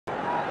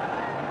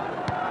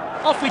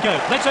Off we go.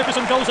 Let's hope for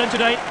some goals then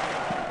today.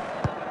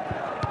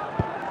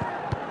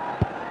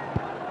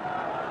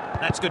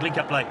 That's good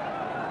link-up play.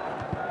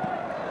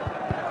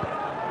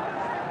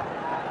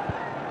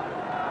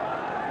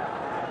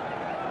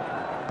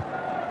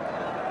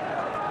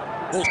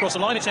 Ball's crossed the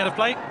line, it's out of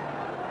play.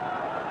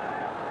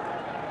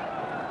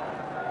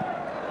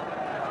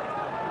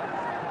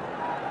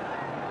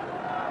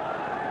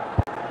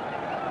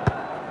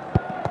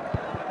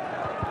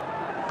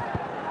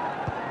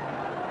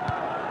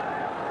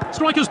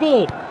 Striker's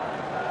ball.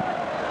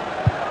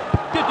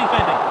 Good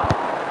defending.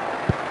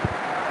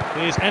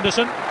 Here's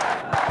Anderson.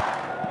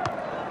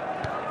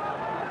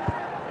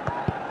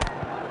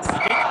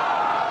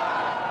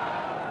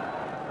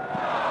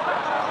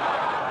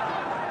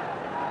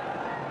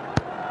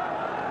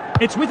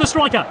 It's with the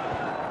striker.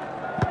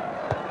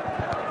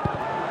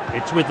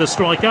 It's with the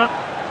striker.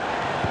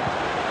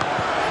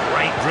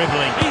 Great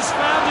dribbling. He's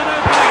found an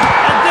opening,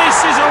 and this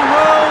is a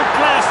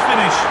world-class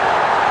finish.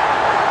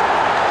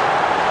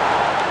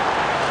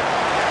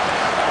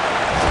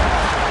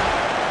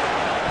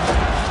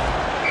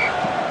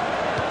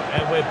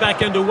 And we're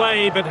back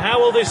underway, but how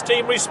will this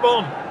team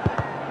respond?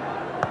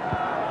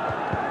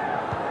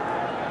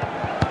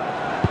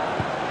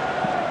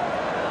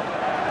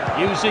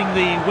 Using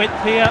the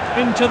width here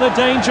into the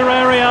danger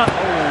area.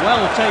 Oh,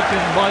 well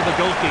taken by the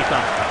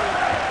goalkeeper.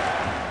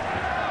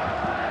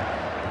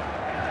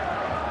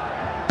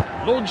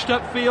 Launched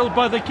upfield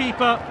by the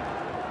keeper.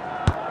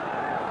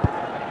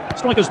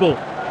 Striker's ball.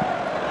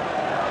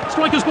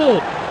 Striker's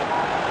ball.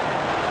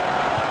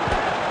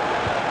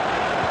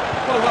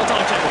 What a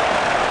well-timed tackle.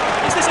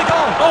 Is this a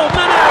goal? Oh,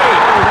 Mane!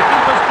 Oh, the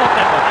keeper's blocked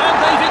that one. And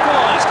they've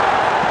equalised.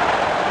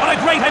 What a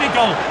great headed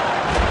goal.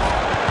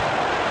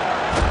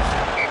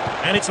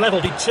 And it's level.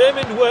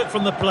 Determined work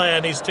from the player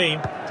and his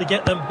team to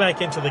get them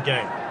back into the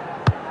game.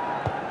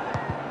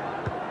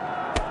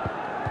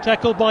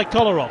 Tackled by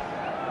Kolarov.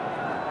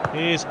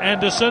 Here's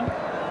Anderson.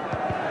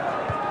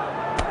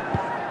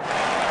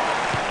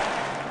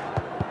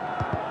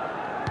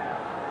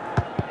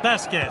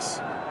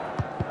 Vasquez.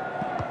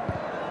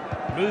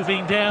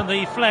 Moving down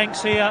the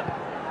flanks here.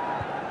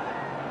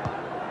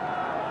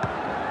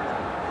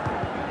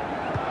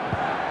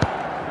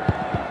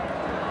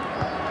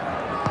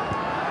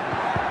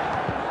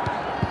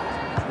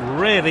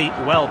 Really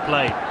well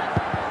played.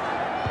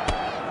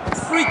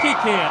 Free kick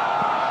here.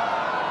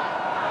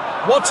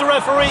 What's a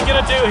referee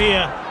going to do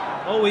here?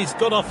 Oh, he's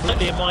got off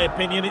lightly in my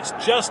opinion. It's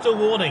just a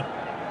warning.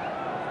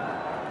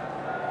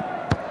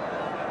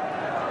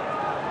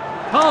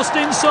 Passed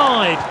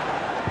inside.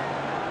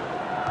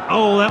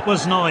 Oh, that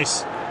was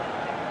nice.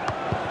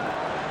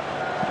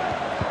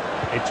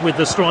 It's with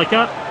the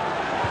striker.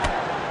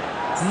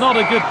 Not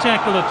a good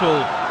tackle at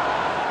all.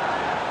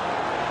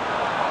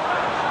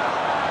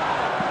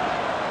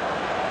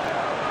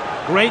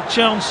 Great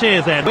chance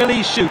here then. Will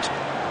he shoot?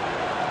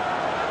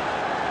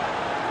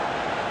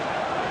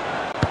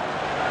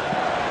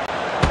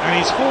 And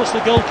he's forced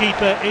the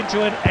goalkeeper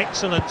into an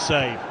excellent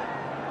save.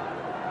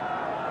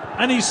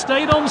 And he's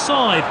stayed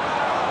onside.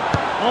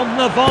 On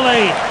the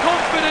volley.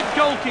 Confident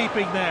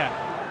goalkeeping there.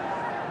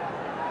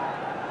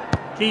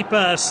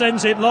 Keeper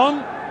sends it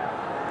long.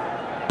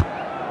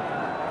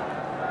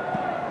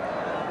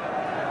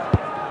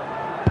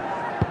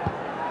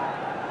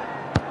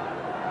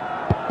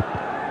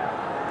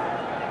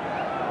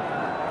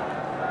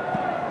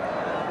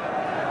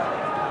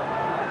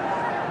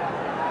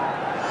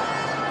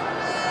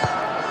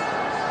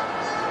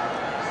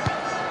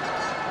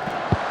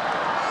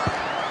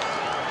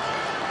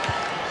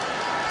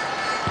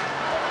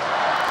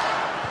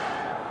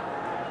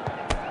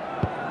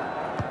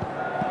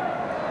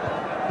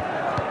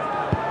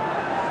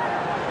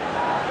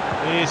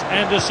 Here's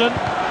Anderson.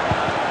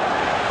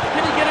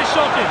 Can he get a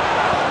shot in?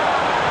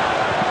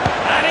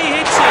 And he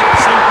hits it.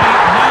 Simply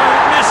no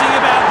messing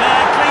about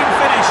there. Clean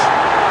finish.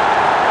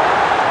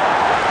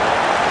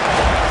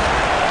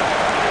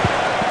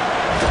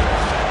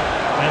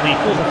 And the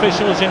fourth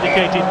official has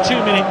indicated 2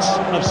 minutes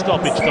of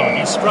stoppage time.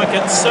 He struck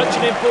at such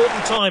an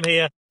important time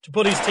here to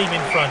put his team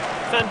in front.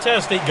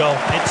 Fantastic goal.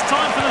 It's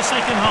time for the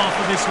second half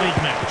of this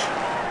league match.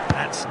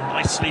 That's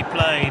nicely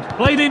played.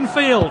 Played in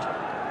field.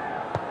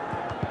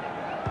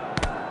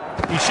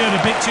 He showed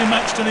a bit too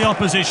much to the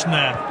opposition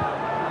there.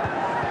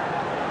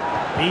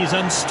 He's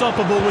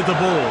unstoppable with the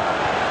ball.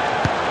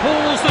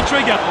 Pulls the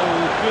trigger.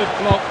 Oh, good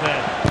block there.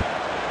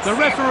 The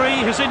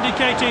referee has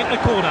indicated a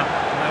corner.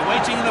 They're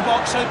waiting in the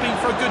box, hoping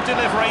for a good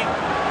delivery.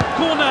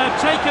 Corner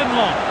taken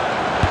long.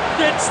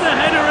 Gets the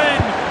header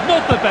in.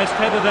 Not the best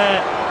header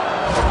there.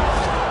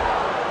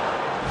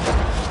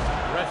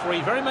 The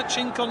referee very much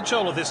in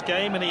control of this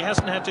game, and he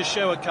hasn't had to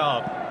show a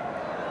card.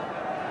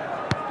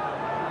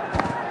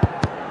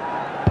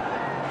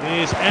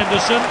 Here's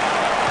Anderson.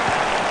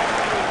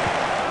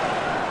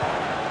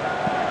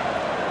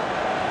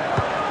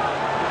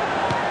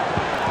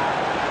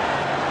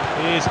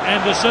 Here's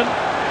Anderson.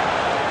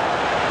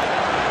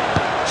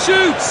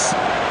 Shoots!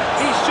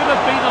 He should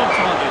have been on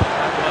target.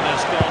 That one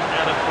has gone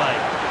out of play.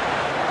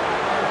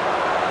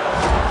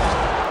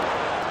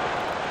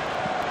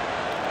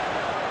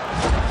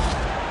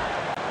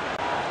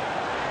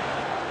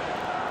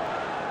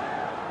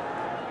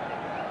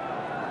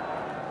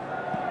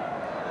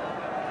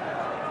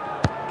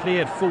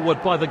 Cleared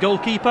forward by the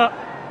goalkeeper.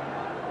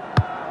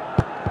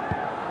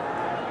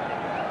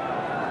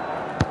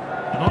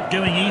 They're not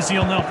going easy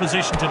on the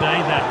opposition today,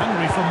 they're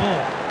hungry for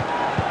more.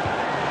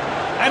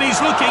 And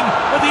he's looking,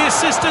 but the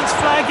assistant's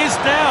flag is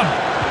down.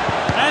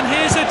 And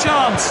here's a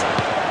chance.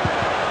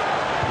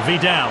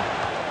 Vidal.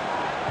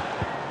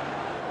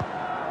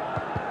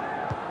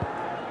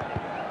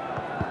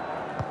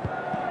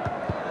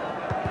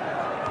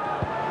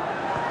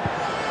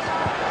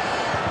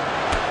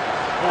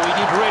 Oh, he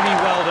did really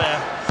well there.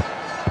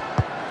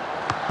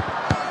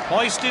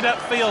 Hoisted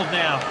upfield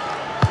now.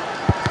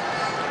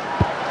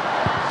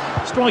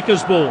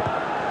 Striker's ball.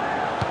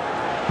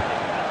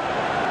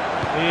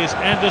 Here's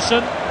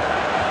Anderson.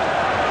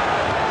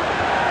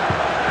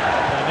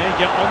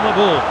 Get on the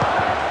ball.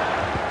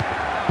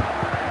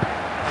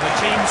 The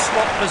team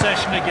swap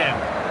possession again.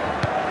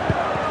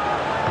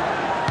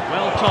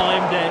 Well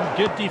timed and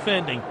good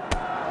defending.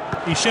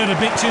 He showed a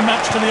bit too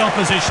much to the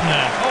opposition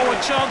there. Oh, a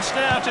chance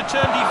now to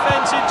turn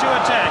defence into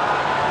attack.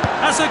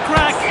 Has a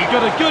crack. He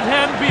got a good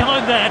hand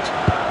behind that.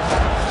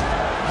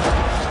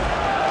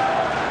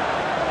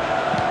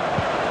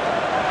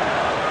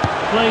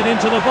 Played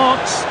into the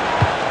box.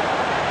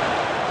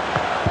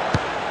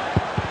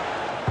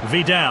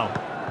 Vidal.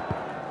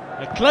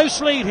 A close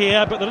lead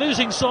here, but the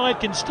losing side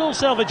can still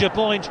salvage a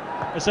point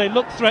as they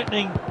look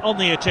threatening on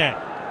the attack.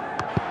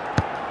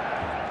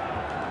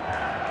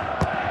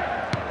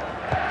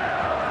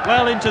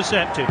 Well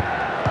intercepted.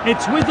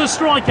 It's with the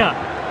striker.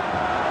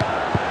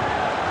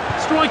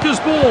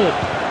 Striker's ball.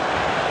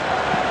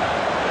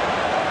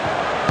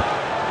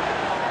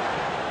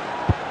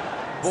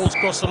 Ball's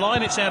crossed the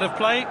line, it's out of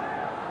play.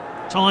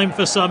 Time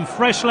for some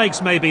fresh legs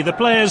maybe. The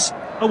players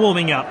are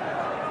warming up.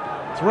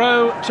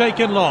 Throw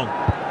taken long.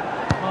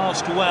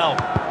 Passed well.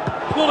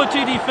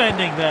 Quality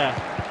defending there.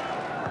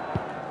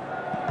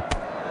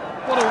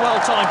 What a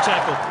well-timed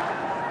tackle.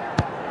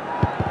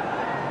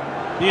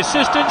 The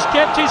assistant's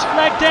kept his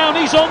flag down.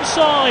 He's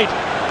onside.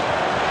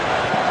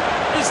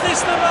 Is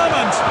this the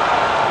moment?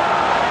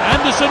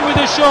 Anderson with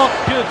a shot.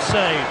 Good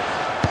save.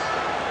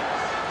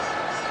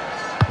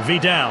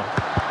 Vidal.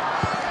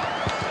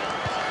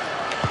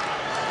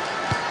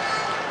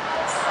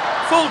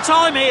 Full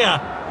time here.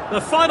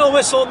 The final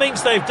whistle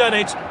means they've done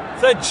it.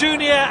 The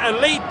Junior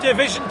Elite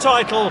Division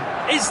title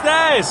is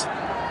theirs.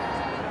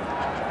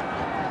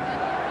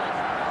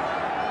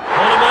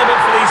 What a moment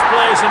for these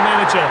players and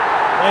manager.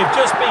 They've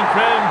just been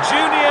crowned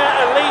Junior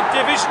Elite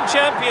Division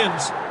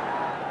champions.